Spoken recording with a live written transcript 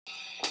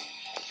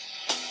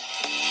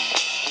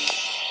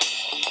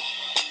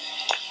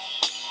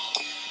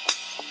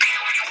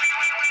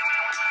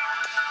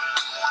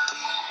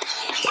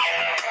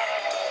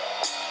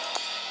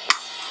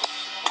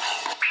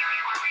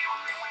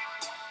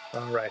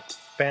right.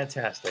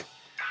 Fantastic.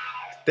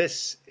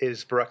 This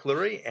is Barak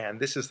Lurie, and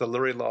this is the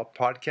Lurie Law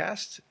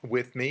Podcast.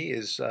 With me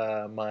is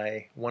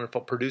my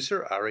wonderful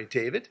producer, Ari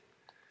David.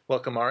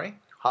 Welcome, Ari.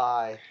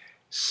 Hi.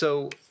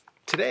 So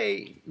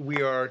today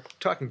we are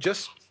talking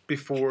just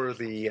before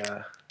the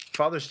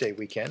Father's Day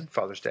weekend,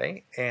 Father's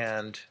Day,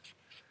 and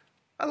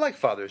I like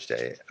Father's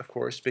Day, of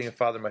course, being a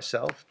father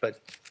myself,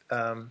 but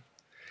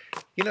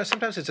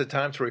sometimes it's a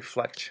time to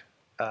reflect,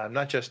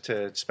 not just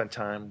to spend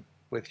time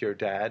with your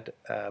dad,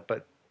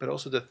 but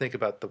also to think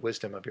about the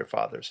wisdom of your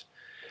fathers.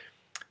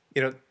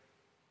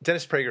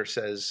 Dennis Prager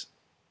says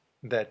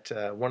that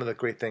one of the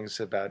great things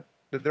about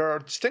that there are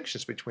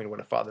distinctions between what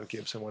a father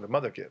gives and what a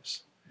mother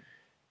gives.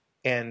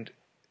 And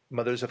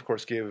mothers, of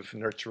course, give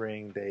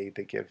nurturing. They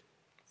give,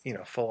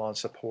 full-on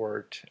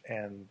support,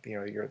 and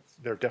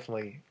they're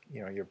definitely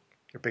your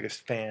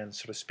biggest fan,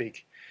 so to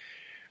speak.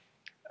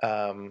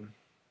 But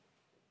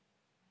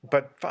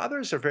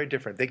fathers are very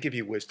different. They give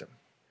you wisdom,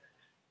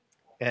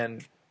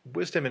 and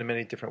wisdom in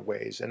many different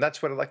ways. And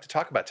that's what I'd like to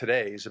talk about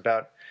today, is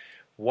about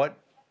what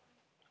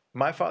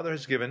my father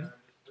has given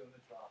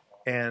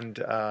and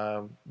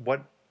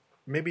what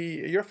maybe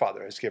your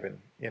father has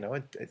given.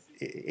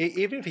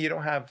 Even if you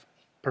don't have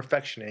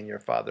perfection in your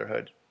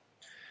fatherhood,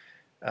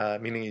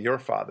 meaning your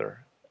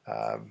father,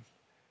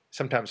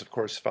 sometimes, of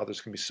course, fathers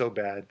can be so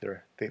bad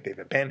they've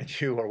abandoned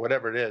you or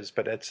whatever it is,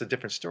 but it's a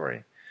different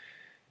story.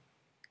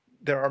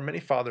 There are many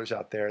fathers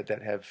out there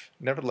that have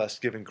nevertheless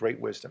given great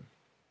wisdom,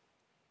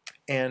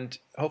 and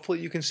hopefully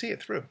you can see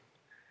it through.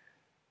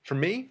 For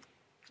me,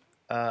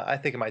 I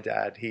think of my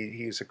dad.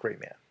 He's a great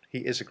man. He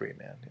is a great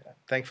man.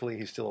 Thankfully,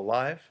 he's still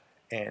alive,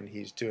 and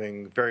he's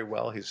doing very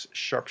well. He's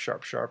sharp,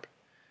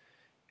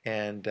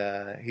 and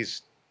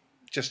he's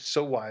just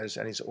so wise,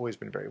 and he's always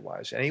been very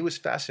wise. And he was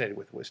fascinated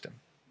with wisdom.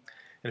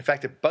 And in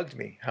fact, it bugged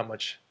me how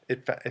much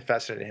it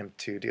fascinated him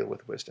to deal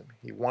with wisdom.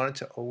 He wanted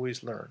to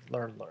always learn.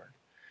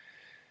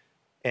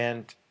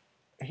 And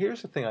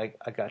here's the thing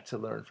I got to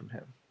learn from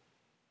him.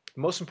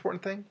 The most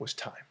important thing was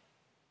time.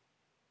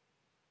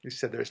 He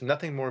said, "There's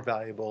nothing more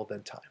valuable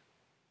than time."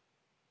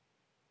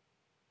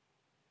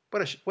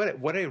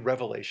 What a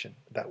revelation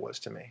that was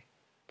to me.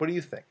 What do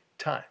you think?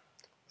 Time.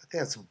 I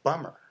think it's a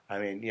bummer. I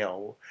mean,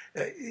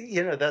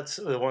 that's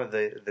one of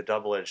the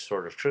double-edged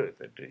sort of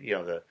truth.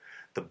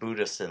 The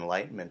Buddhist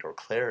enlightenment or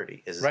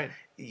clarity is right.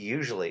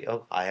 Usually,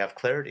 I have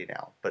clarity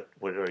now, but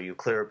what are you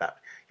clear about?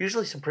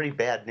 Usually some pretty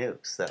bad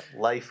news, that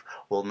life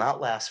will not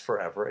last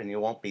forever and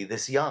you won't be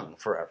this young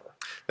forever.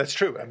 That's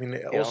true. I mean,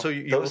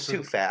 those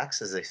two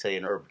facts, as they say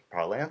in urban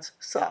parlance,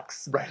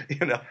 sucks. Right.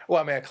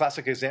 Well, I mean, a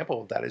classic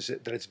example of that is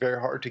that it's very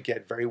hard to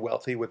get very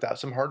wealthy without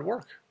some hard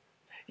work.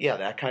 Yeah,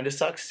 that kind of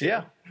sucks too.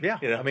 Yeah.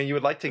 I mean, you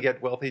would like to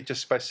get wealthy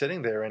just by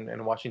sitting there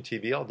and watching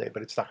TV all day,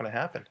 but it's not going to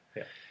happen.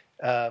 Yeah.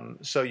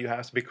 So you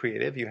have to be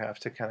creative. You have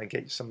to kind of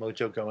get some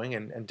mojo going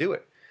and do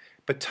it.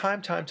 But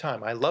time.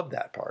 I love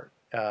that part.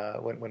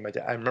 When my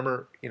dad, I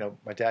remember,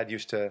 my dad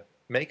used to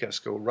make us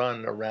go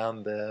run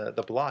around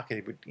the block.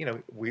 And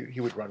he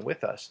would run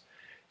with us.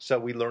 So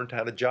we learned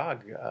how to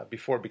jog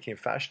before it became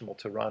fashionable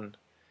to run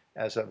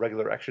as a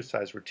regular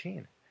exercise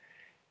routine.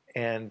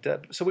 And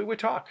so we would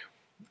talk.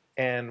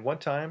 And one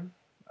time,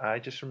 I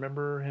just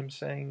remember him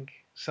saying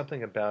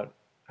something about,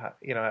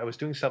 I was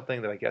doing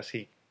something that I guess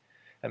he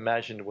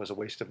imagined was a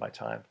waste of my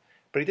time.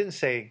 But he didn't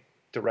say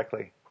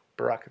directly,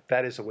 "Barak,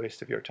 that is a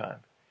waste of your time."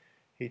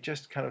 He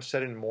just kind of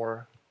said it in a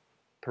more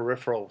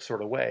peripheral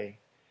sort of way.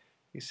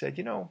 He said,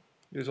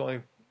 there's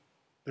only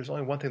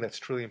one thing that's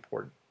truly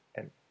important,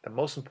 and the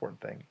most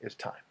important thing is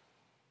time.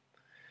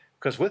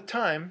 Because with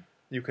time,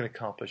 you can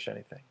accomplish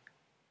anything.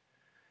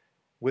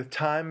 With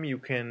time, you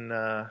can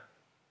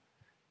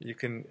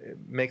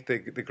make the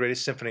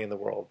greatest symphony in the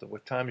world.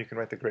 With time, you can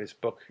write the greatest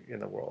book in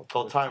the world.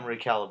 Well, time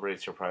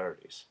recalibrates your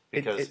priorities.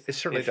 Because it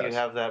certainly does. If you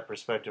have that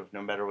perspective,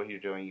 no matter what you're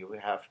doing, you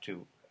have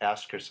to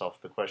ask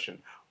yourself the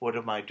question, what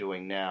am I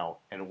doing now,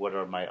 and what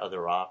are my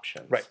other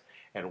options? Right.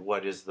 And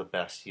what is the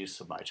best use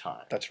of my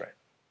time? That's right.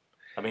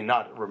 I mean,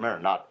 not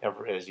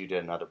every, as you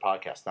did in other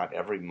podcasts, not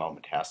every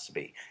moment has to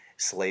be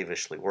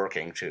slavishly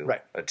working to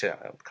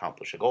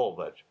accomplish a goal,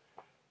 but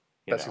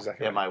that's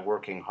exactly right. Am I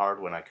working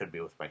hard when I could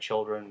be with my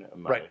children?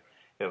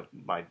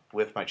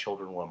 With my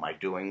children, what am I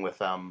doing with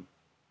them?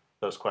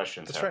 Those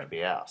questions have to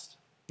be asked.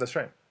 That's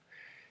right.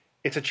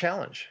 It's a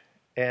challenge,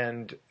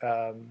 and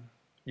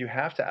you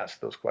have to ask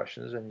those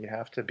questions, and you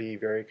have to be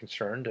very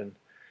concerned. And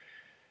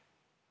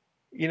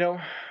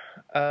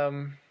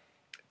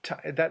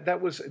that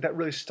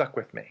really stuck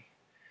with me.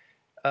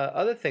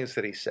 Other things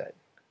that he said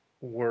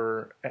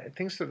were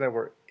things that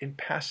were in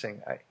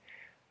passing.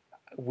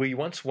 We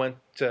once went.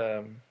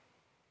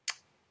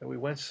 We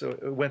went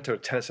to a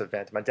tennis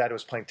event. My dad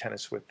was playing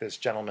tennis with this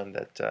gentleman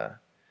that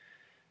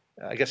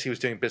I guess he was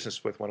doing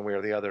business with one way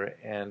or the other,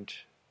 and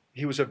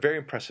he was a very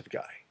impressive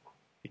guy.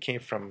 He came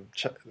from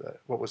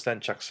what was then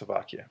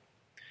Czechoslovakia,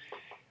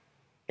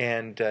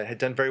 and had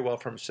done very well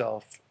for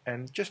himself,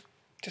 and just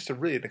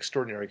an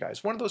extraordinary guy.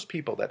 He's one of those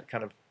people that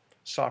kind of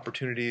saw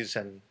opportunities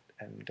and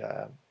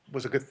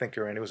was a good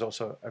thinker, and he was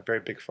also a very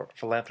big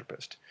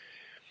philanthropist.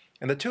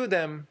 And the two of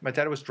them, my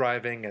dad was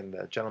driving, and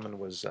the gentleman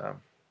was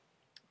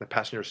the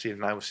passenger seat,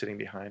 and I was sitting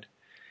behind.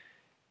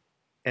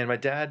 And my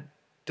dad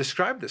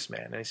described this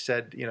man, and he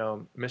said,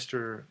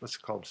 Mr. Let's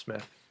call him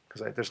Smith,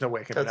 because there's no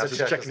way I can pronounce his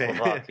Czech name.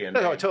 Czechoslovakian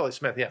No, name. totally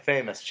Smith, yeah.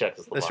 Famous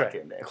Czechoslovakian That's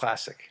right, name.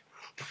 classic.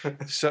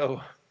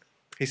 So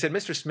he said,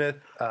 Mr. Smith,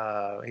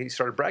 he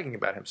started bragging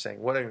about him, saying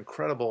what an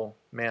incredible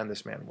man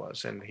this man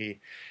was. And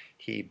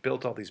he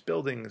built all these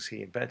buildings,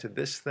 he invented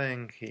this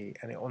thing,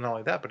 and not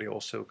only that, but he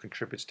also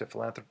contributes to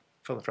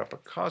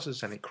philanthropic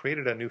causes, and he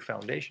created a new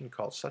foundation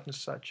called such and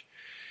such.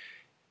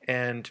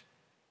 And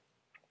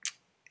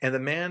the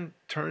man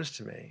turns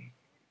to me,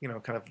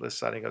 kind of this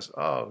side, and he goes,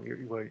 "Oh,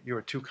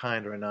 you're too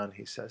kind, or none,"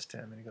 he says to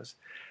him. And he goes,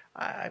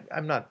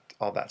 I'm not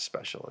all that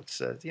special. It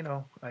says,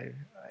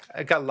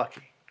 I got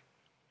lucky.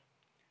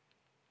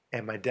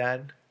 And my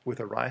dad, with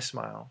a wry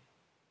smile,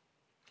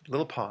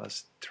 little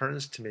pause,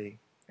 turns to me,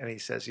 and he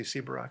says, "You see,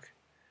 Barak,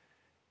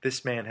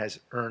 this man has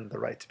earned the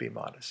right to be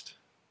modest."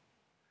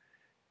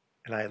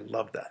 And I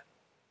loved that.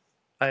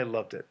 I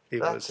loved it.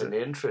 That's an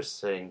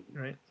interesting...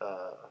 Right?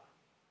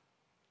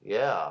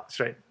 Yeah. That's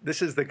right.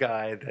 This is the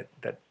guy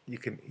that he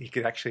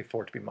could actually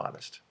afford to be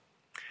modest.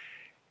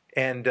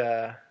 And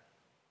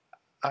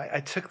I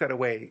took that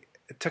away.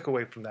 It took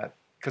away from that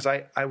because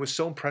I was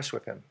so impressed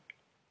with him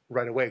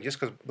right away, just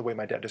because the way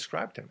my dad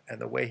described him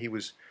and the way he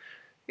was,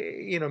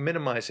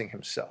 minimizing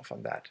himself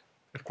on that.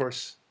 Of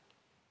course,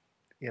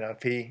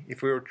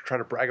 if we were to try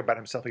to brag about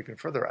himself even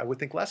further, I would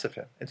think less of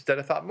him. Instead,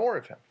 I thought more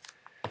of him.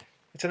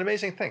 It's an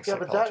amazing thing. Yeah,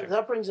 psychology. but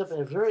that brings up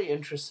a very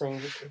interesting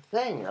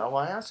thing. I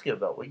want to ask you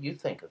about what you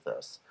think of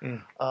this.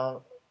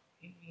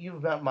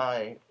 You've met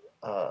my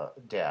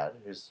dad,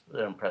 who's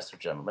an impressive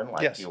gentleman,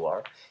 like Yes. you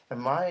are,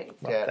 and my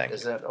dad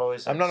isn't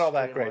always. I'm not all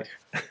that great.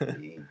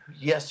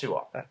 Yes, you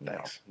are.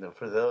 Thanks. No,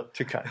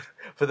 Too kind.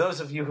 for those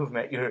of you who've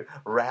met your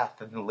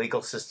wrath in the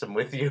legal system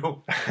with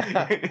you,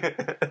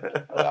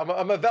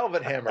 I'm a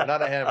velvet hammer,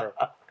 not a hammer.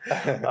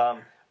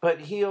 but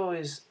he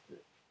always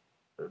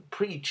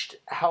preached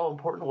how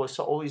important it was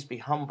to always be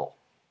humble.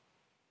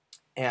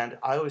 And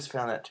I always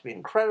found that to be an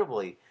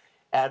incredibly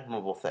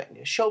admirable thing.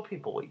 Show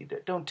people what you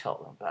did. Don't tell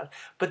them about it.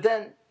 But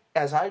then,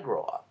 as I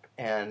grow up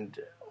and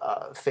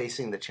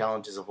facing the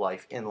challenges of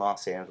life in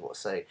Los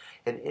Angeles, a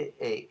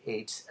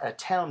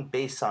town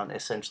based on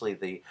essentially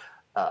the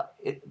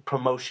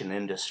promotion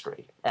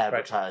industry,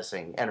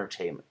 advertising,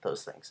 entertainment,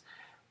 those things.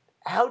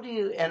 How do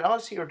you, and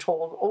also you're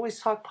told, always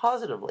talk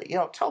positively.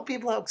 Tell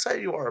people how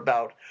excited you are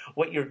about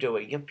what you're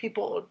doing.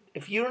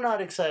 If you're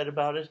not excited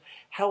about it,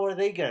 how are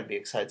they going to be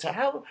excited? So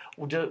how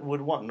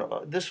would one,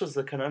 this was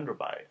the conundrum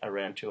I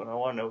ran to, and I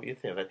want to know what you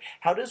think of it.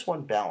 How does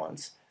one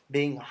balance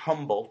being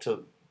humble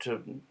to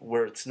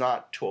where it's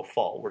not to a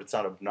fault, where it's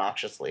not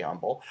obnoxiously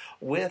humble,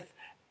 with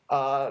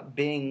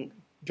being...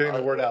 Getting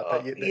the word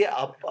out.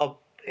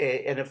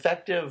 An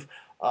effective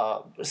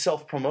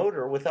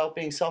self-promoter without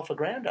being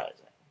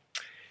self-aggrandizing.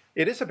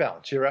 It is a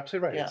balance. You're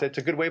absolutely right. Yeah. It's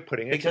a good way of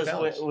putting it. Because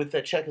with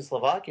the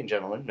Czechoslovakian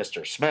gentleman,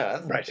 Mr.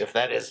 Smith, if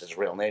that is his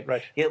real name,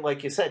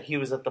 like you said, he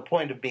was at the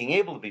point of being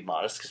able to be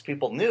modest because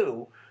people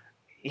knew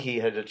he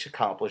had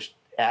accomplished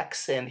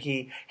X, and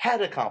he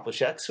had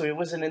accomplished X, so he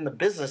wasn't in the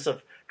business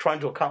of trying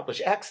to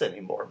accomplish X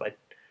anymore by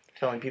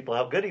telling people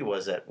how good he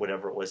was at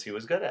whatever it was he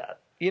was good at.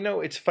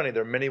 It's funny.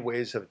 There are many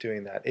ways of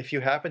doing that. If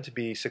you happen to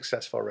be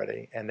successful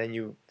already, and then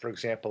you, for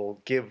example,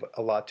 give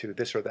a lot to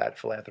this or that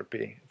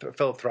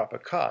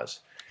philanthropic cause,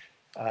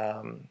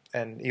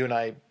 and you and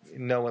I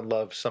know and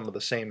love some of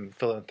the same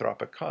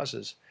philanthropic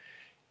causes,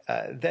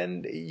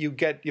 then you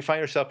find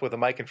yourself with a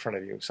mic in front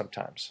of you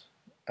sometimes,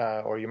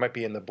 or you might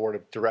be in the board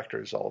of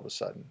directors all of a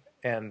sudden,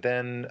 and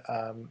then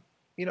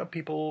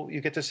people,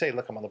 you get to say,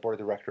 "Look, I'm on the board of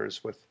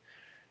directors with."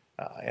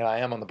 And I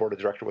am on the board of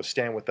directors with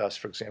Stand With Us,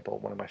 for example,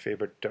 one of my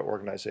favorite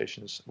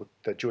organizations, with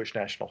the Jewish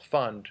National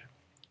Fund,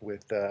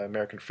 with the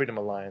American Freedom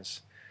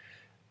Alliance.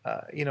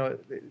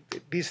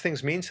 These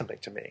things mean something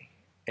to me,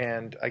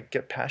 and I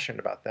get passionate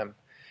about them.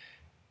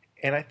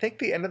 And I think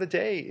the end of the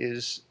day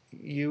is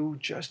you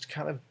just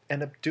kind of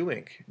end up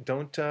doing.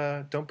 Don't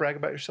brag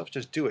about yourself.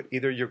 Just do it.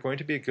 Either you're going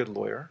to be a good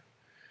lawyer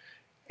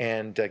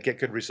and get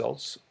good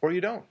results, or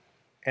you don't.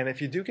 And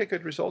if you do get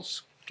good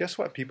results, guess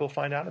what? People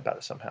find out about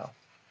it somehow.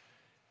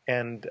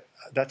 And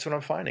that's what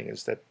I'm finding,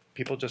 is that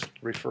people just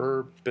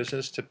refer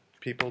business to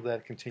people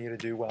that continue to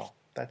do well.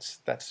 That's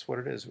what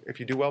it is. If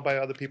you do well by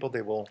other people,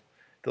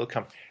 they'll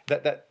come.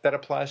 That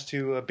applies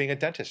to being a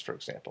dentist, for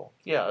example.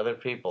 Yeah, other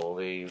people,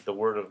 the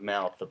word of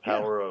mouth, the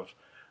power of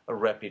a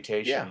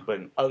reputation.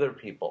 When other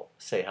people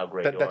say how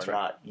great you are,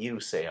 not you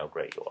say how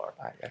great you are.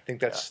 I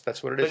think that's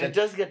what it is. But it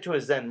does get to a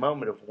Zen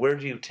moment of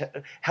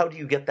how do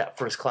you get that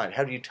first client?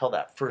 How do you tell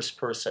that first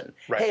person,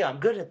 hey, I'm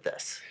good at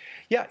this?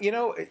 Yeah,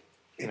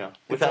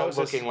 without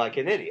looking like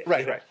an idiot.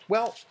 Right.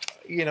 Well,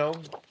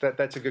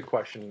 that's a good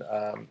question.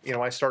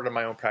 I started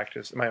my own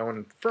practice, my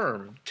own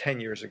firm 10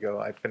 years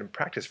ago. I've been in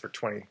practice for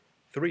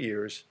 23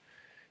 years,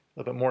 a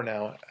little bit more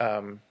now,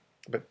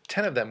 but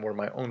 10 of them were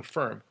my own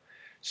firm.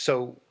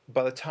 So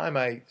by the time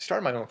I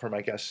started my own firm,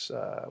 I guess,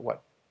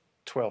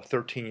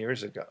 13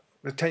 years ago,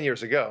 10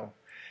 years ago,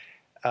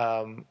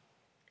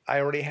 I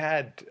already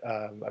had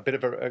a bit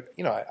of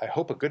I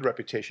hope a good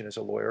reputation as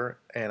a lawyer,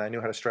 and I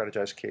knew how to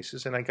strategize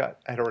cases, and I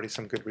had already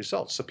some good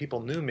results. So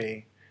people knew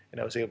me, and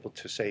I was able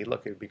to say,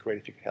 look, it would be great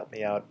if you could help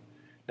me out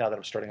now that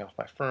I'm starting off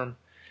my firm.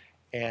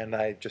 And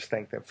I just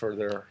thank them for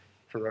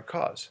their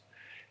cause.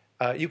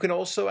 You can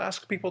also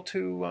ask people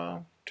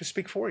to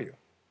speak for you,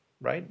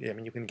 right? I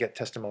mean, you can get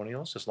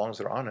testimonials as long as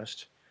they're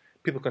honest.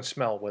 People can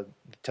smell when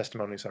the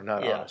testimonies are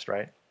not honest,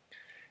 right?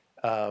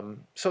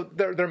 So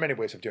there are many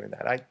ways of doing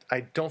that.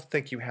 I don't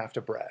think you have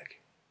to brag.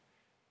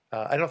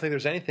 I don't think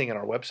there's anything in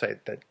our website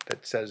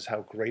that says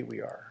how great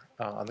we are.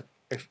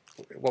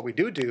 What we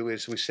do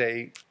is we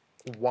say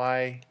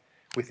why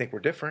we think we're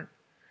different.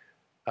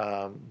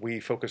 We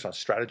focus on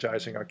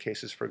strategizing our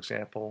cases, for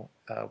example.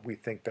 We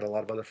think that a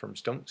lot of other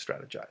firms don't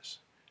strategize.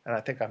 And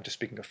I think I'm just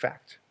speaking of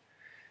fact.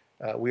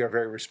 We are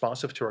very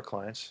responsive to our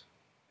clients.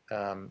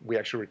 We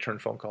actually return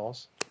phone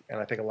calls, and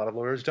I think a lot of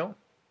lawyers don't.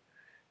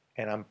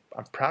 And I'm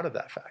proud of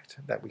that fact,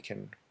 that we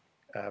can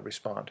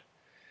respond.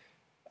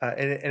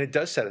 And it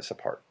does set us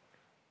apart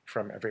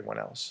from everyone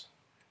else.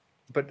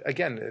 But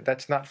again,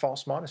 that's not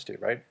false modesty,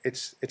 right?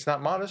 It's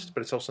not modest,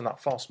 but it's also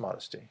not false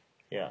modesty.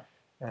 Yeah.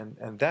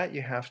 And that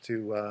you have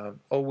to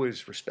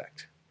always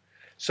respect.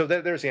 So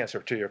there's the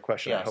answer to your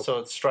question. Yeah, so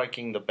it's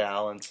striking the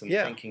balance and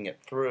thinking it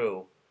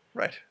through,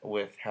 right,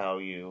 with how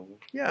you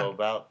go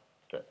about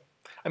it.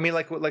 I mean,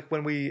 like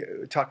when we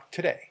talk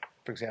today,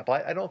 for example,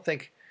 I don't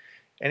think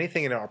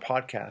anything in our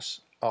podcasts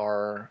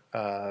are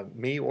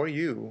me or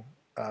you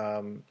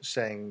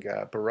saying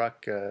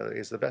Barak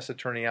is the best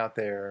attorney out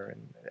there.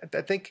 And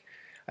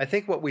I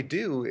think what we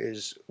do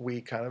is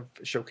we kind of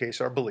showcase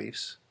our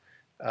beliefs.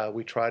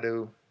 We try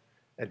to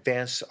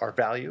advance our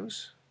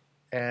values,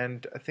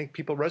 and I think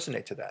people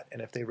resonate to that.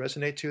 And if they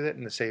resonate to it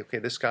and they say, okay,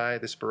 this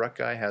Barak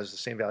guy has the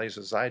same values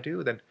as I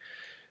do, then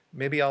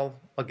maybe I'll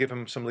give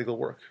him some legal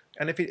work.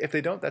 And if they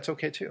don't, that's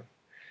okay too.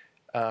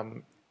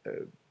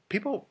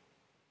 People,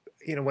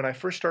 when I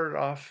first started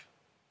off,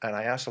 and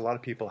I asked a lot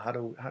of people, how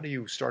do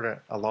you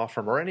start a law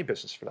firm or any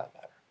business for that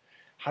matter?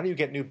 How do you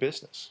get new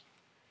business?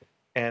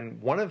 And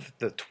one of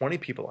the 20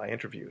 people I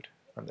interviewed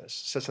on this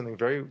said something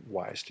very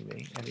wise to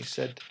me, and he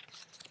said,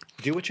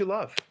 do what you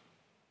love.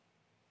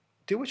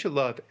 Do what you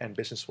love, and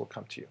business will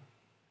come to you.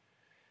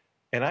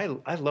 And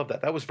I love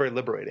that. That was very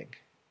liberating.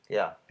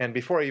 Yeah. And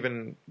before he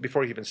even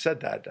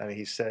said that, I mean,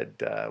 he said,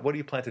 "What do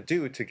you plan to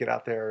do to get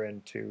out there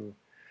and to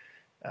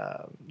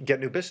get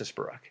new business,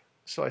 Barak?"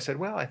 So I said,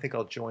 "Well, I think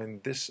I'll join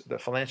the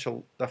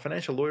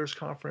financial lawyers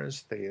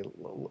conference, the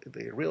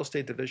real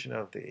estate division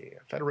of the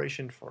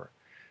Federation for,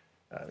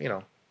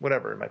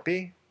 whatever it might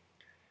be,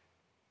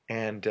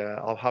 and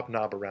I'll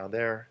hobnob around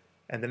there."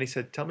 And then he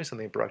said, "Tell me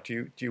something, Barak.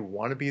 Do you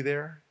want to be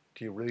there?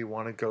 Do you really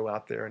want to go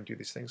out there and do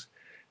these things?"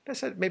 And I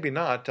said, "Maybe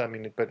not. I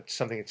mean, but it's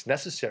something that's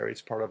necessary.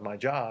 It's part of my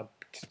job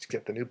to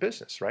get the new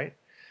business, right?"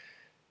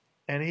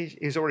 And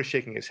he's already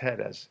shaking his head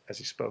as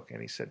he spoke,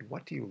 and he said,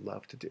 "What do you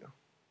love to do?"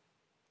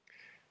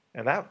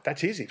 And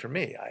that's easy for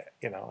me.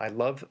 I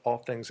love all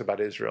things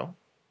about Israel.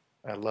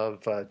 I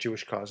love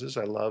Jewish causes.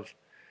 I love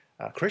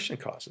Christian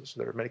causes.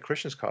 There are many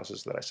Christian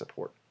causes that I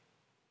support.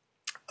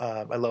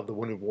 I love the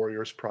Wounded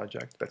Warriors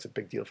Project. That's a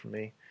big deal for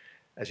me.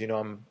 As you know,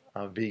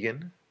 I'm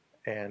vegan,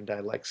 and I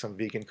like some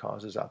vegan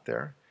causes out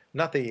there.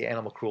 Not the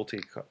animal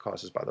cruelty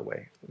causes, by the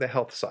way, the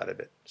health side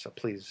of it. So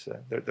please,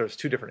 there's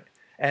two different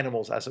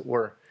animals, as it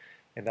were,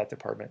 in that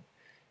department.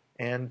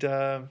 And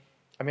I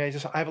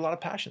have a lot of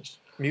passions.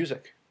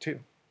 Music, too,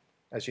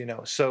 as you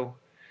know. So,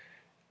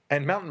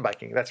 and mountain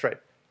biking, that's right.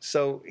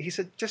 So he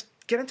said, just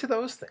get into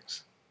those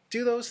things.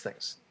 Do those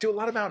things. Do a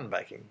lot of mountain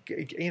biking.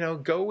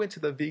 Go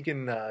into the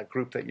vegan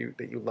group that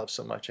you love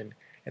so much and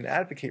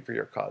advocate for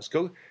your cause.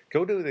 Go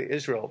to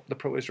the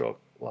pro-Israel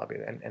lobby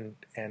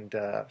and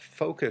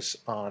focus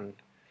on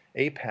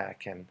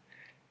AIPAC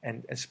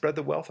and spread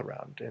the wealth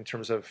around in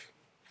terms of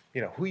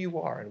who you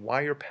are and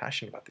why you're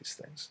passionate about these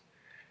things.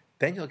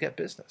 Then you'll get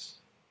business.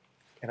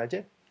 And I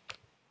did.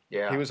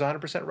 Yeah. He was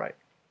 100% right.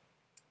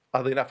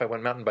 Oddly enough, I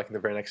went mountain biking the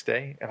very next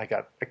day, and I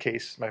got a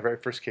case, my very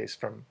first case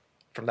from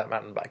that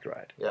mountain bike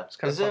ride. Yeah. It's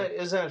kind of funny.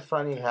 Isn't it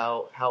funny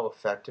how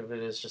effective it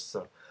is just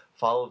to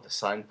follow the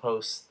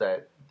signposts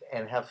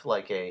and have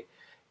like a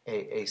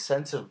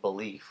sense of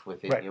belief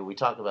within you. We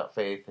talk about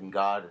faith and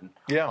God and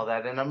all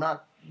that, and I'm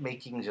not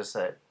making just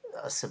a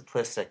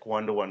simplistic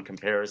one-to-one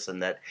comparison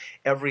that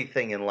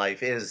everything in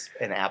life is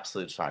an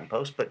absolute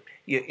signpost, but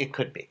it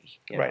could be,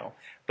 you know.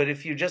 But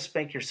if you just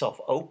make yourself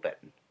open,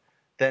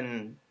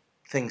 then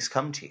things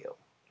come to you.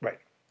 Right.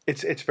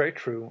 It's very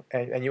true,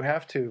 and you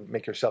have to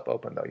make yourself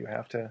open, though. You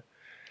have to.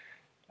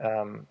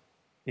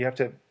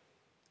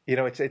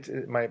 It's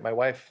my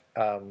wife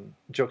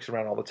jokes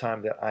around all the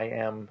time that I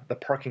am the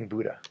parking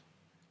Buddha,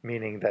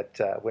 meaning that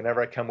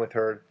whenever I come with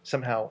her,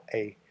 somehow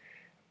a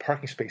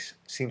parking space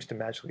seems to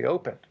magically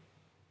open,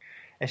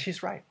 and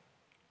she's right.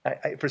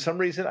 I for some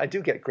reason I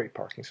do get great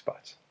parking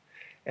spots,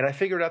 and I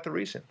figured out the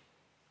reason.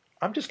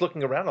 I'm just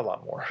looking around a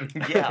lot more.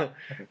 Yeah.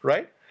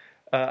 Right.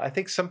 I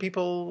think some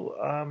people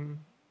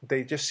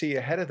they just see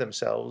ahead of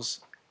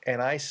themselves,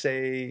 and I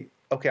say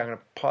okay, I'm going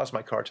to pause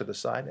my car to the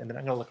side, and then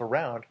I'm going to look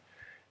around,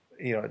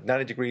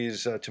 90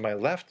 degrees to my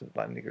left,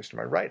 90 degrees to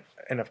my right,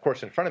 and of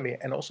course in front of me,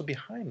 and also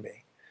behind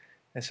me.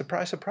 And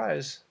surprise,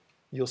 surprise,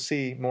 you'll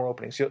see more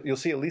openings. You'll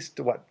see at least,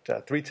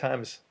 3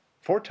 times,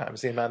 4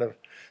 times the amount of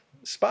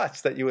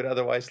spots that you would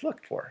otherwise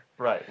look for.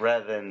 Right,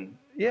 rather than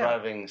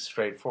driving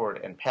straight forward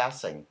and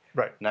passing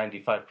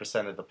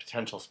 95% of the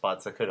potential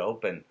spots that could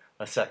open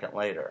a second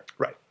later.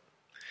 Right.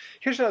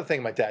 Here's another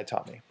thing my dad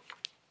taught me.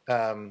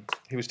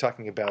 He was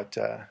talking about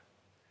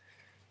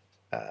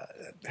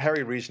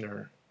Harry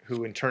Reasoner,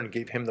 who in turn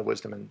gave him the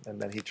wisdom,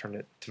 and then he turned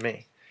it to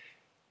me.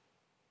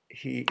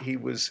 He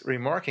was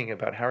remarking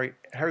about Harry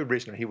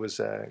Reasoner. He was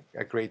a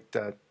great,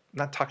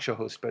 not talk show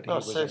host, but he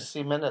was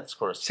 60 Minutes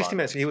correspondent. 60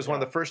 Minutes. He was one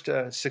of the first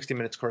 60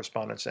 Minutes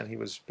correspondents, and he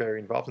was very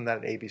involved in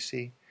that at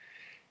ABC.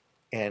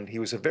 And he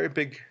was a very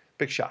big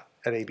shot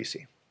at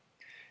ABC.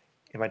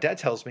 And my dad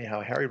tells me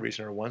how Harry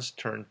Reasoner once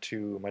turned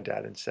to my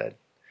dad and said,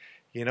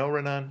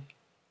 Renan,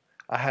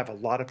 I have a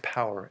lot of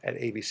power at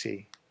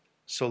ABC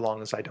so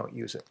long as I don't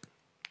use it.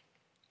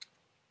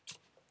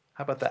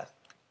 How about that?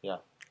 Yeah.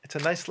 It's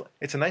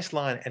a nice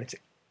line, and it's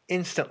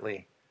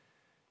instantly,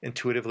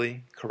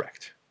 intuitively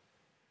correct.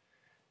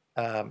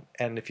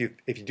 And if you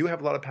do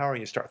have a lot of power and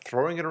you start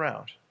throwing it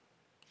around,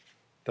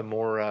 the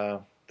more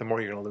you're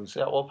going to lose it.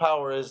 Yeah, well,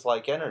 power is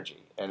like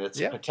energy, and it's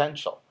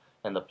potential.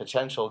 And the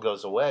potential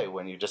goes away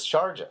when you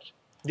discharge it.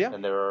 Yeah.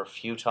 And there are a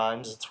few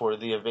times it's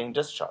worthy of being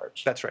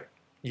discharged. That's right.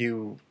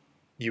 You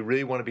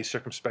really want to be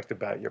circumspect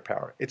about your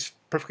power. It's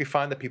perfectly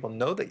fine that people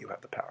know that you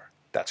have the power.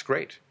 That's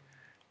great.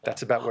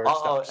 That's about where it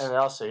stops. And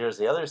also, here's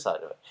the other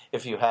side of it.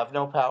 If you have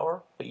no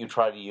power, but you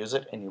try to use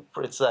it, and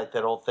it's like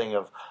that old thing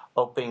of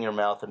opening your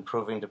mouth and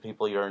proving to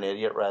people you're an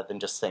idiot rather than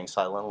just staying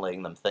silent and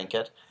letting them think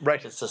it.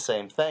 Right. It's the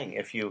same thing.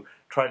 If you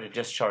try to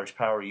discharge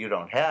power you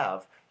don't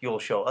have, you'll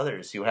show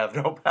others you have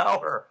no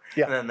power.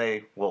 Yeah. And then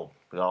they,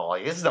 there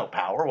is no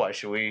power. Why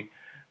should we?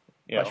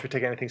 Why should we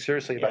take anything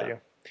seriously about you?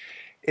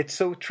 It's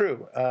so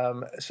true.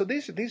 So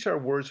these are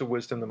words of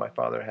wisdom that my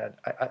father had.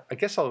 I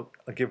guess I'll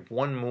give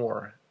one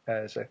more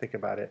as I think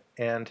about it.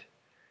 And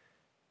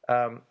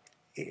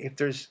if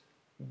there's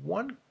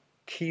one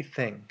key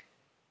thing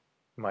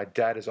my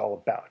dad is all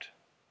about,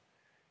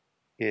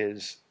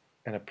 is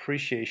an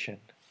appreciation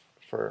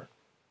for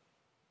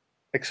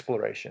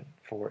exploration,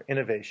 for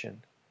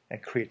innovation,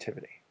 and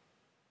creativity.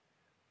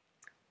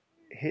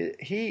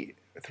 He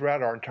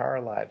throughout our entire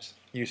lives,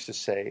 used to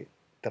say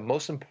the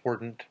most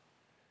important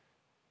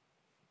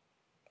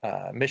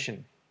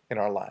mission in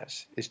our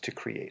lives is to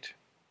create.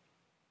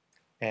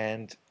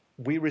 And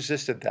we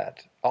resisted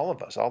that. All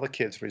of us, all the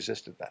kids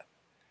resisted that.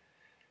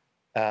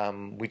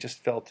 We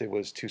just felt it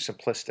was too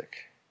simplistic.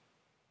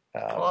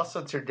 Well,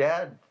 also it's your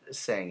dad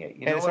saying it.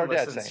 You and know, it's one our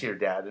dad listens saying to your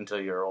dad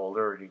until you're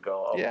older and you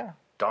go, yeah.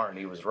 Darn,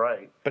 he was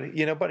right. But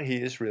but he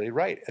is really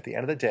right. At the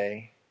end of the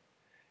day,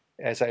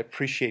 as I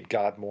appreciate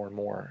God more and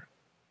more,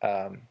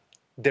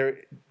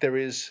 there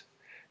is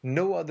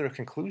no other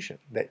conclusion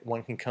that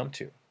one can come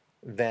to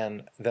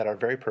than that our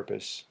very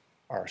purpose,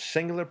 our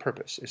singular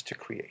purpose, is to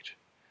create.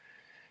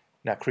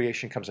 Now,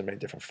 creation comes in many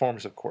different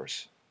forms, of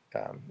course,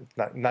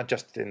 not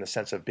just in the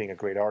sense of being a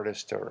great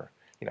artist or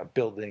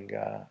building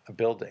a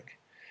building,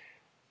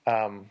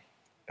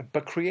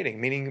 but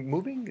creating, meaning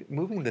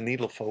moving the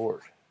needle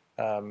forward.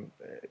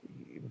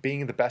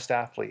 Being the best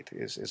athlete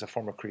is a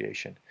form of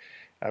creation.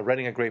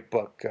 Writing a great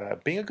book,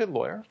 being a good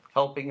lawyer,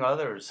 helping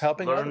others,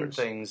 learn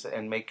things,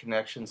 and make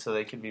connections so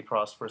they can be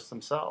prosperous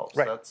themselves.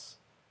 Right. That's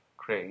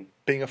creating.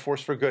 Being a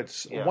force for good.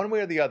 Yeah. One way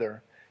or the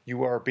other,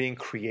 you are being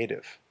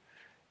creative.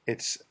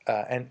 It's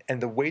and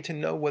the way to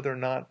know whether or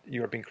not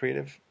you are being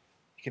creative,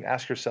 you can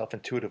ask yourself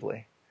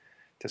intuitively,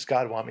 does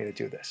God want me to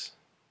do this?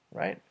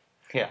 Right?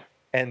 Yeah.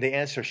 And the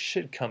answer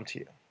should come to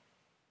you.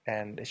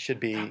 And it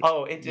should be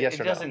it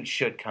doesn't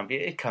should come to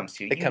you. It comes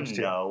to you. It comes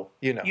to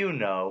you. You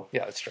know.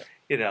 Yeah, that's right.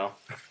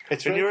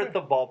 It's when you're at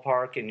the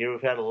ballpark and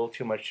you've had a little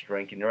too much to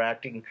drink and you're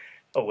acting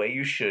a way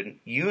you shouldn't.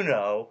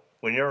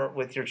 When you're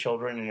with your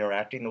children and you're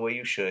acting the way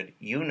you should.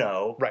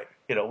 Right.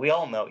 We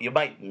all know. You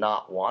might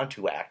not want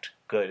to act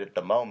good at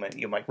the moment.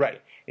 You might be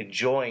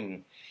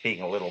enjoying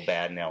being a little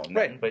bad now and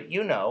then. But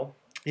you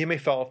may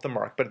fall off the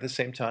mark. But at the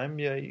same time,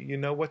 you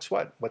know what's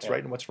right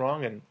and what's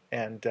wrong,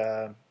 and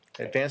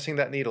advancing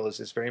that needle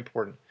is very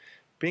important.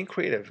 Being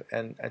creative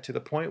and to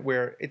the point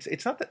where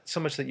it's not that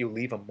so much that you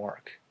leave a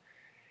mark.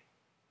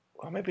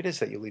 Well, maybe it is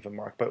that you leave a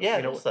mark, but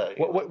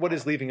what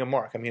is leaving a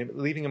mark? I mean,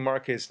 leaving a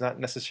mark is not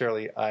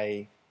necessarily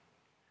I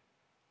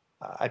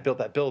built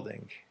that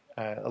building.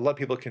 A lot of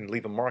people can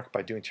leave a mark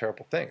by doing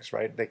terrible things,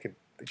 right?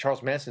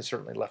 Charles Manson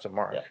certainly left a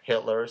mark. Yeah.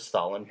 Hitler,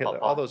 Stalin,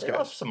 all those guys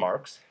left some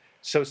marks.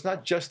 So it's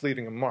not just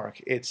leaving a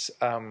mark; it's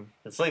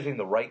leaving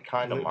the right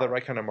kind of mark. The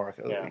right kind of mark.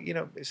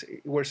 Yeah.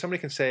 Where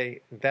somebody can say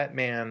that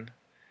man,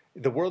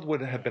 the world would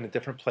have been a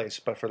different place,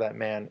 but for that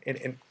man,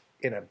 in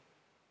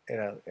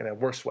a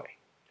worse way.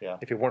 Yeah.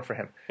 If it weren't for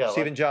him,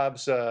 Stephen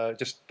Jobs. I'm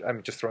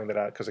just throwing that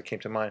out because it came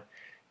to mind.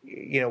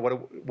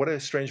 What a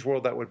strange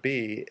world that would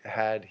be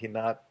had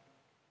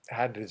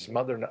his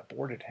mother not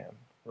boarded him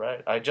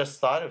Right. I just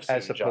thought of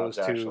as Steve Jobs,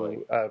 opposed actually.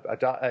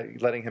 to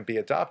letting him be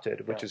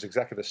adopted, which Yeah. is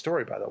exactly the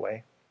story, by the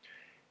way,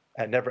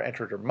 and never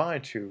entered her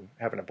mind to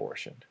have an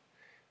abortion,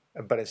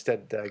 but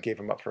instead gave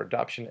him up for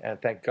adoption.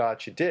 And thank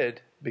God she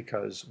did,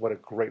 because what a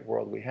great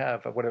world we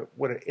have!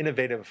 What an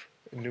innovative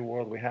new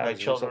world we have My as a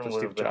result children of would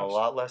Steve have been a Jobs.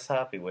 lot less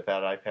happy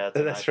without iPads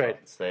and That's iPhones.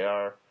 right. They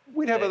are.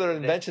 We'd have other They,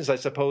 inventions, I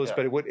suppose, yeah.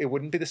 but it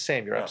wouldn't be the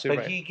same. You're Yeah,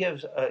 absolutely but right. he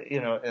gives,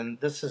 and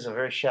this is a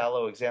very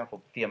shallow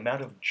example, the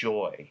amount of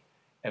joy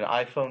an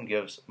iPhone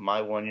gives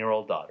my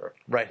 1-year-old daughter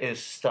Right.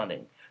 is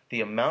stunning.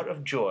 The amount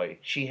of joy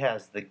she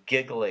has, the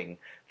giggling,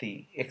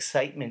 the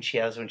excitement she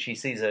has when she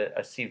sees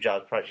a Steve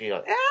Jobs product, she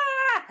goes,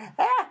 ah,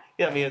 ah.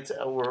 Yeah, I mean,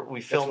 we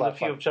filmed a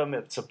few of them.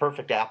 It's a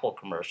perfect Apple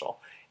commercial.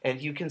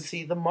 And you can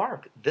see the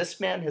mark this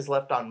man has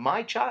left on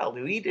my child,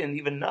 who he didn't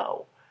even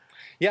know.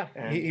 Yeah,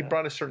 And, he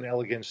brought a certain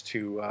elegance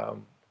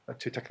to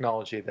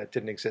technology that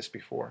didn't exist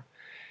before.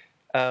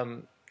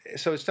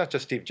 So it's not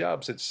just Steve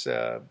Jobs. It's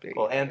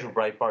well, Andrew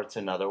Breitbart's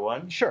another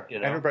one. Sure, you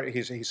know? Andrew Breitbart.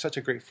 He's such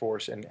a great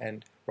force,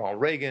 and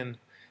Ronald Reagan,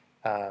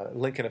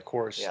 Lincoln, of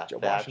course, Yeah,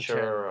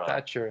 Washington,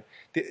 Thatcher,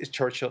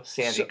 Churchill,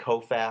 Sandy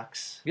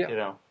Koufax. Yeah, You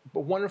know,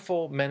 but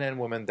wonderful men and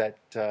women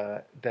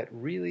that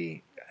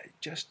really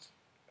just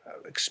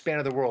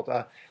expanded the world.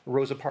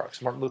 Rosa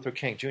Parks, Martin Luther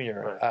King Jr.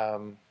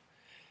 Right.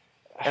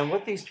 And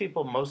what these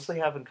people mostly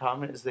have in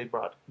common is they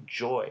brought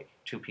joy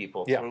to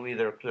people through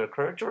either their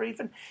courage, or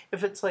even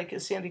if it's like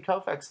Sandy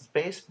Koufax's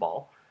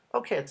baseball.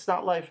 Okay, it's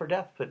not life or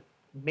death, but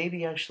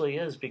maybe actually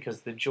is,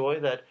 because the joy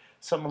that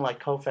someone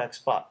like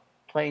Koufax brought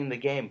playing the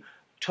game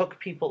took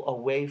people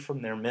away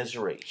from their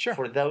misery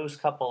for those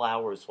couple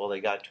hours while they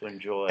got to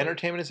enjoy.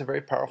 Entertainment is a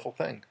very powerful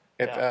thing,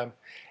 and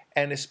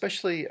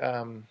especially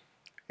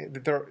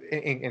there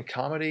in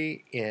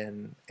comedy,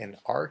 in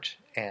art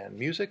and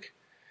music.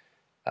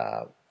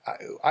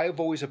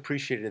 I've always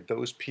appreciated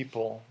those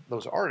people,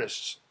 those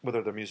artists,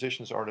 whether they're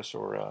musicians, artists,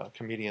 or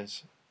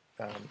comedians,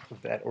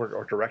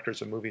 or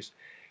directors of movies,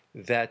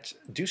 that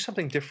do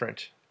something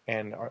different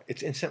and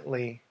it's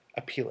instantly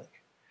appealing.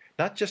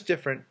 Not just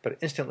different, but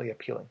instantly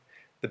appealing.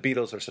 The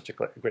Beatles are such a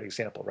great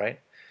example, right?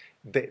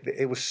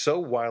 It was so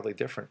wildly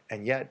different,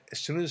 and yet as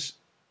soon as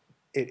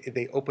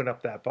they opened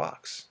up that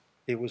box,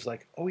 it was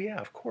like, oh yeah,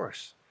 of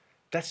course.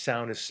 It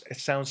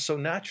sounds so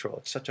natural.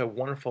 It's such a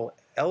wonderful,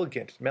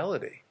 elegant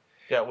melody.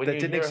 Yeah, that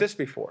didn't exist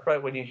before. Right,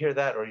 when you hear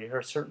that, or you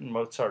hear certain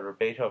Mozart or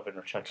Beethoven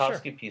or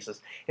Tchaikovsky pieces,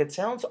 it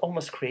sounds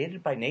almost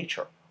created by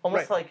nature.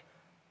 Almost like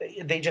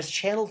they just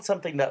channeled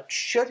something that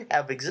should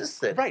have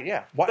existed. Right,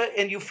 yeah.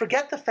 And you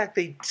forget the fact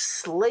they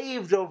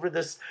slaved over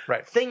this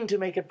thing to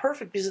make it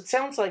perfect, because it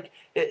sounds like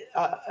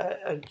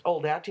an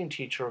old acting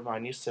teacher of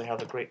mine used to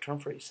have a great term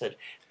for it. He said,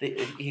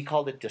 he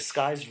called it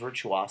disguised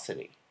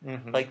virtuosity.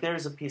 Mm-hmm. Like,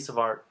 there's a piece of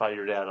art by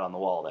your dad on the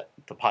wall that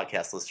the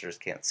podcast listeners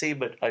can't see,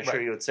 but I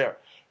assure you it's there.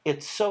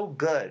 It's so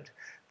good.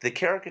 The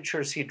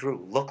caricatures he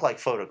drew look like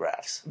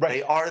photographs. Right.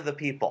 They are the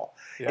people.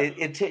 Yeah.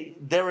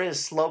 There is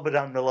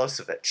Slobodan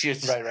Milosevic.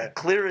 It's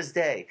clear as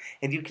day.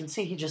 And you can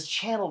see he just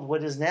channeled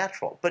what is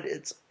natural. But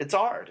it's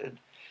art.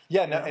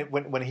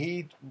 When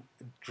he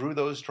drew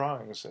those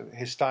drawings,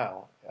 his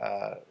style,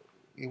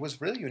 it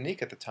was really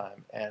unique at the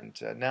time. And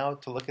now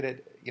to look at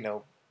it,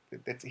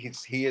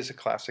 he is a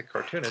classic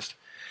cartoonist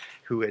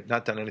who had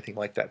not done anything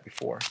like that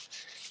before.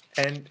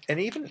 And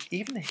even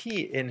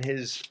he, in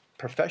his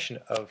profession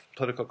of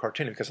political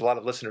cartooning, because a lot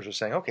of listeners are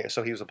saying, okay,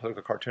 so he was a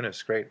political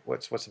cartoonist, great,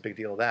 what's the big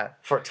deal of that?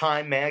 For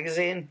Time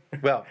magazine?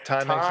 Well,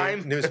 Time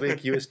magazine,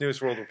 Newsweek, U.S. News,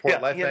 World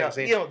Report, Life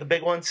magazine. The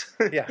big ones.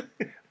 Yeah.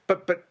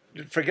 But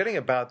forgetting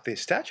about the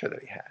stature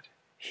that he had,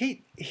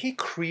 he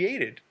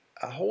created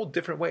a whole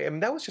different way. I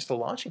mean, that was just a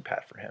launching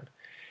pad for him.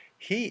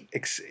 He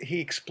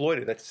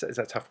exploited, that's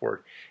a tough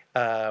word,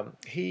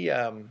 he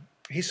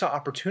saw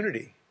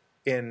opportunity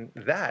in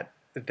that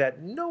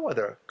no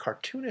other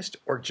cartoonist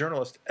or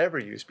journalist ever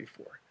used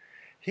before.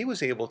 He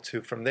was able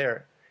to, from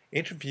there,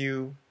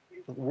 interview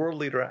world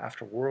leader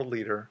after world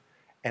leader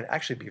and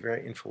actually be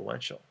very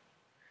influential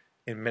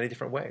in many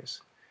different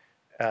ways.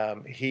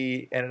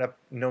 He ended up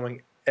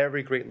knowing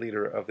every great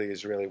leader of the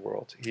Israeli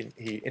world.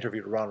 He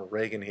interviewed Ronald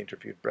Reagan, he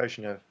interviewed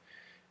Brezhnev,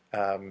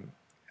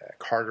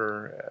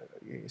 Carter,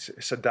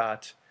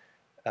 Sadat.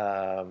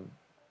 I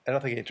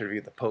don't think he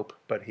interviewed the Pope,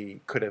 but he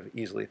could have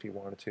easily if he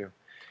wanted to.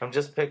 I'm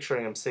just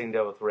picturing him sitting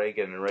down with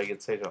Reagan, and Reagan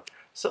saying to him,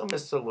 "So,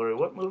 Mr. Lurie,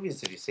 what movies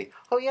did you see?"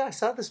 "Oh, yeah, I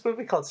saw this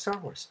movie called Star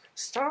Wars."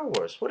 "Star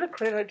Wars? What a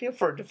great idea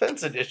for a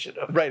defense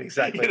initiative." Right,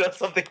 exactly.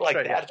 Something like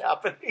that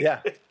happening. Yeah.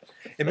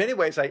 In many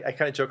ways, I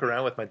kind of joke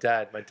around with my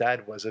dad. My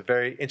dad was a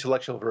very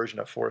intellectual version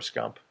of Forrest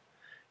Gump.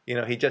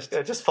 He just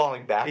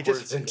falling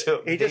backwards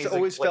into he just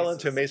always places. fell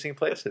into amazing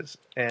places.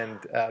 And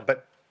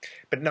but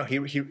no, he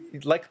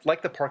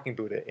like the parking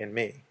Buddha in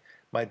me.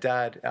 My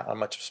dad, on a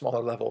much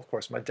smaller level, of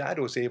course, my dad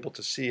was able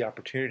to see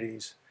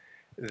opportunities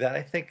that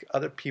I think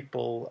other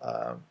people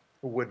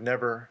would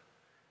never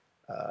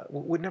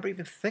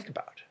even think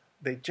about.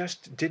 They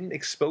just didn't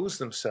expose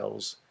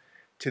themselves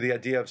to the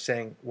idea of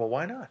saying, well,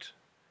 why not?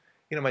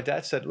 My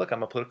dad said, look,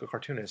 I'm a political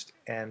cartoonist.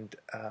 And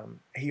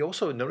he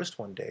also noticed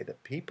one day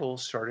that people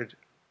started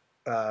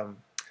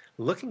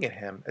looking at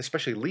him,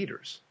 especially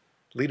leaders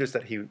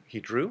that he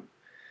drew,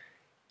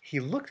 he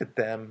looked at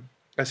them.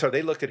 Sorry,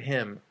 they looked at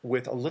him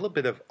with a little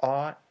bit of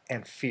awe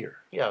and fear.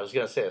 Yeah, I was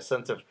going to say a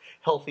sense of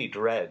healthy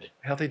dread.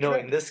 Healthy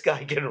knowing dread. this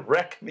guy can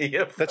wreck me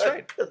if That's I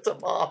right. piss him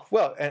off.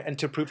 Well, and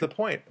to prove the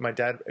point,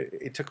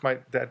 it took my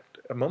dad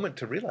a moment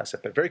to realize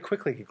it, but very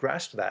quickly he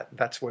grasped that.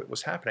 That's what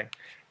was happening.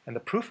 And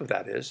the proof of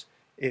that is,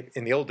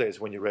 in the old days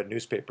when you read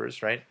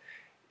newspapers, right,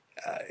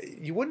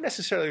 you wouldn't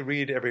necessarily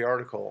read every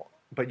article,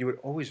 but you would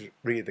always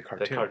read the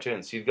cartoon. The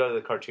cartoons. You'd go to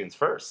the cartoons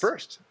first.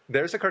 First.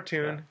 There's a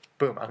cartoon.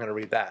 Boom, I'm going to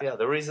read that. Yeah,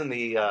 the reason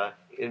the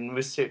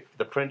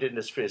print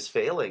industry is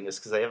failing is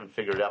because they haven't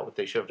figured out what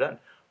they should have done.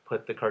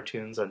 Put the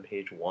cartoons on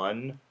page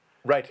 1.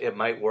 Right. It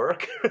might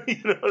work.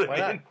 You know what Why I mean?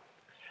 not?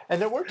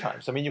 And there were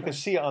times. I mean, you can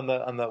see on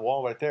the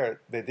wall right there,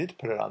 they did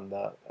put it on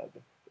the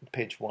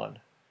page 1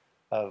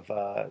 of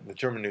the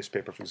German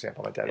newspaper, for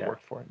example, my dad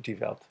worked for, Die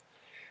Welt.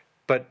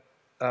 But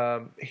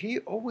he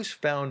always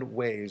found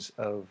ways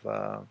of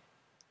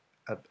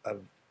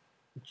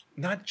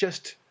not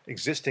just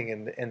existing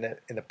in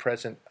the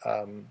present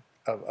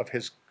of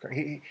his.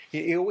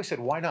 He always said,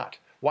 "Why not?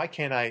 Why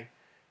can't I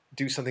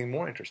do something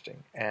more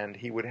interesting?" And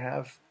he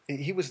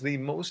was the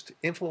most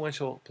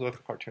influential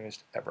political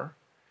cartoonist ever,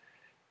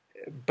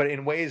 but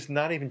in ways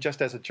not even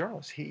just as a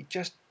journalist. He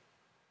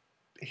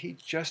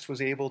just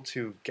was able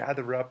to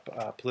gather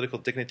up political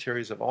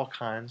dignitaries of all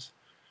kinds.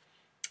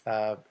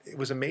 It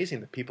was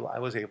amazing the people I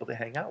was able to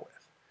hang out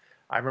with.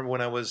 I remember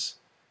when I was,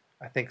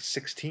 I think,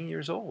 16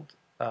 years old.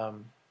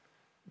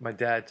 My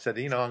dad said,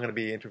 "I'm going to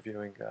be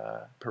interviewing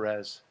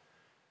Perez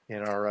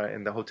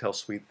in the hotel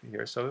suite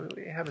here, so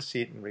have a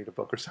seat and read a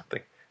book or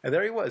something." And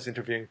there he was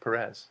interviewing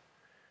Perez,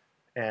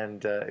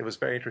 and it was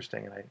very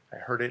interesting. And I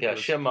heard it. Yeah,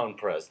 Shimon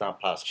Peres, not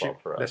Pascual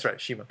Perez. That's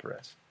right, Shimon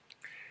Perez.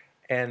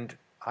 And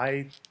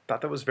I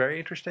thought that was very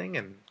interesting,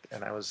 and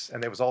it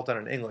was all done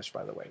in English,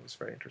 by the way. It was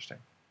very interesting.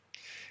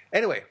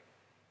 Anyway,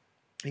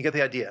 you get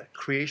the idea.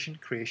 Creation,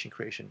 creation,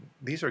 creation.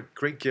 These are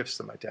great gifts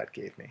that my dad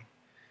gave me.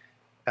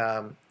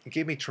 It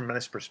gave me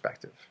tremendous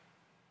perspective.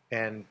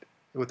 And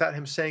without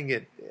him saying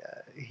it,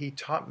 he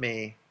taught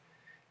me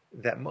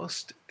that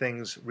most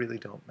things really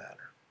don't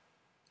matter.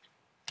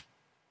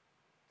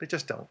 They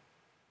just don't.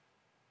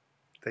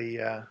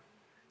 The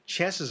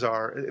chances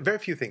are, very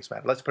few things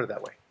matter. Let's put it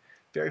that way.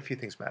 Very few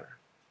things matter.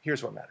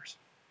 Here's what matters.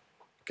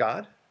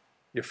 God,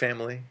 your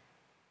family,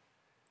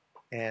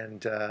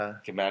 and the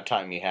amount of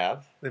time you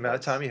have. The amount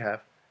of time you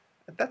have.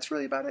 That's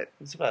really about it.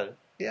 That's about it.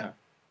 Yeah.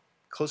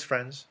 Close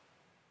friends.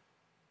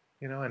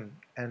 And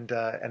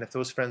if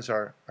those friends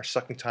are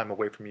sucking time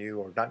away from you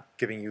or not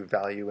giving you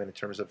value in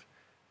terms of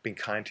being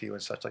kind to you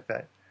and such like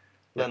that,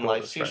 then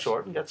life's too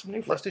short and get some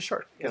new friends. Life's too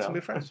short. Get some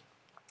new friends.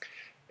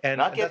 And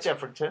not get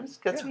different friends,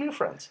 get some new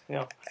friends.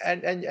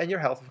 And your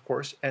health, of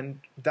course. And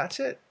that's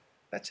it.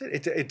 That's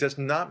it. It does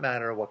not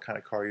matter what kind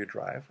of car you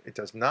drive. It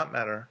does not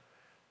matter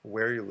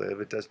where you live.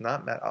 It does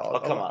not matter.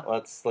 Come on.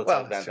 Let's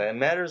add that. It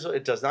matters.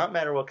 It does not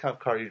matter what kind of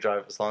car you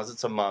drive, as long as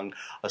it's among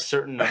a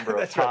certain number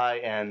of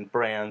high-end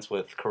brands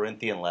with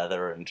Corinthian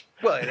leather and.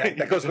 Well,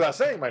 that goes without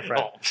saying, my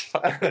friend.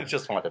 I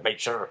just wanted to make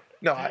sure.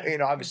 No,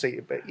 obviously,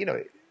 but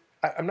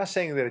I'm not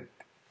saying that.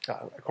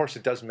 Of course,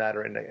 it does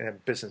matter in a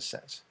business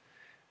sense,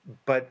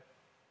 but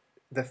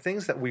the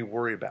things that we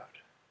worry about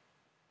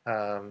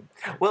are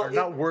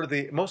not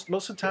worthy. Most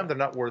of the time, they're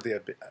not worthy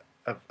of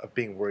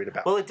being worried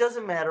about. Well, it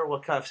doesn't matter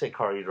what kind of, say,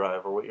 car you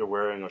drive or what you're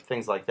wearing or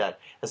things like that,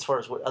 as far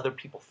as what other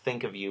people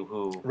think of you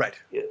who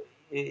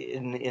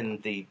in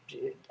the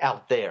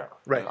out there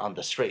on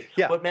the street.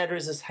 Yeah. What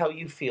matters is how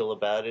you feel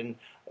about it and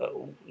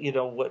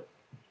what.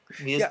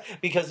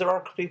 Because there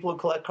are people who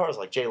collect cars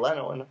like Jay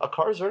Leno, and a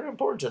car is very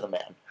important to the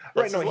man.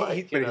 That's right? No,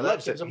 he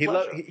loves it.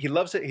 He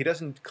loves it. He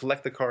doesn't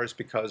collect the cars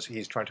because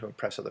he's trying to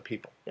impress other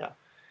people. Yeah.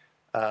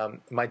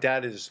 My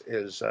dad is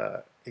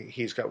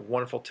he's got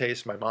wonderful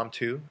taste. My mom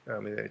too. I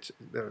mean,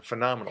 they're a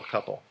phenomenal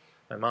couple.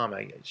 My mom,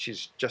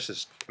 she's just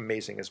as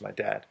amazing as my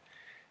dad.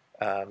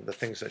 The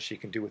things that she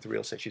can do with real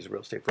estate. She's a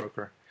real estate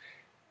broker,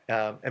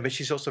 but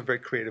she's also a very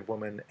creative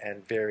woman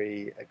and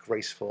very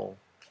graceful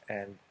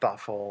and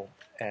thoughtful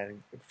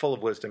and full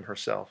of wisdom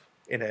herself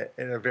in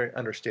a very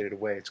understated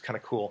way. It's kind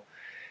of cool.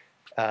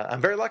 I'm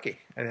very lucky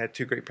and I had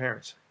two great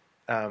parents.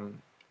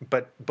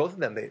 But both of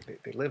them, they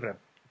live in a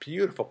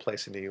beautiful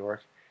place in New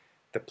York.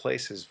 The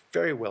place is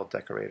very well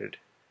decorated.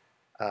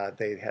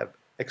 They have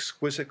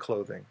exquisite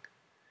clothing.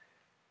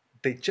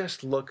 They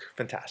just look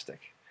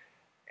fantastic.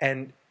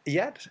 And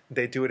yet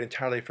they do it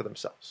entirely for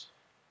themselves.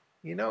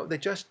 They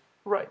just,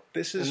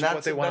 this is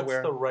what they want to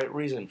wear. That's the right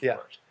reason for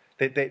it.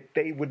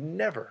 They would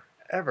never,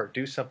 ever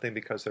do something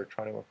because they're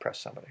trying to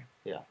impress somebody.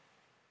 Yeah.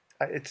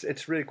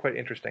 It's really quite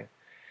interesting.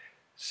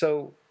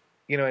 So,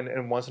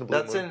 and once in a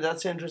blue moon.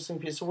 That's an interesting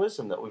piece of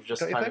wisdom that we've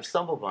just kind of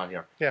stumbled upon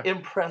here. Yeah.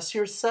 Impress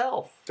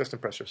yourself. Just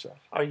impress yourself.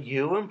 Are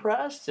you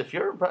impressed? If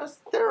you're impressed,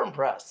 they're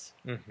impressed.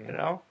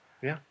 Mm-hmm.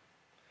 Yeah.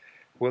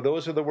 Well,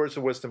 those are the words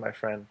of wisdom, my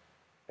friend.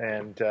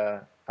 And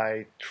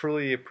I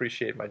truly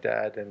appreciate my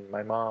dad and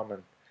my mom.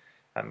 And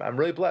I'm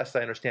really blessed,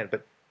 I understand.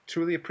 But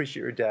truly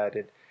appreciate your dad.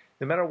 And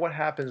no matter what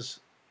happens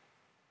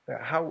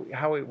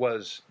how it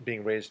was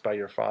being raised by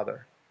your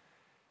father.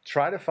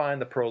 Try to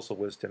find the pearls of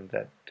wisdom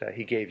that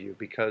he gave you,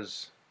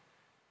 because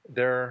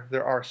there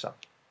are some,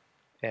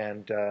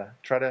 and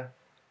try to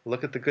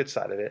look at the good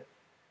side of it,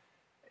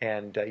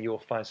 and you will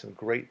find some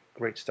great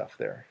stuff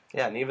there.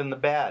 Yeah, and even the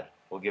bad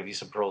will give you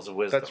some pearls of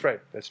wisdom. That's right.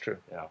 That's true.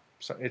 Yeah.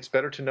 So it's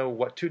better to know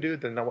what to do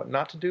than know what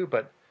not to do,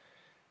 but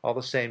all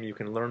the same, you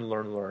can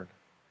learn.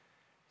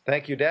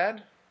 Thank you,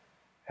 Dad.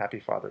 Happy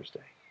Father's Day.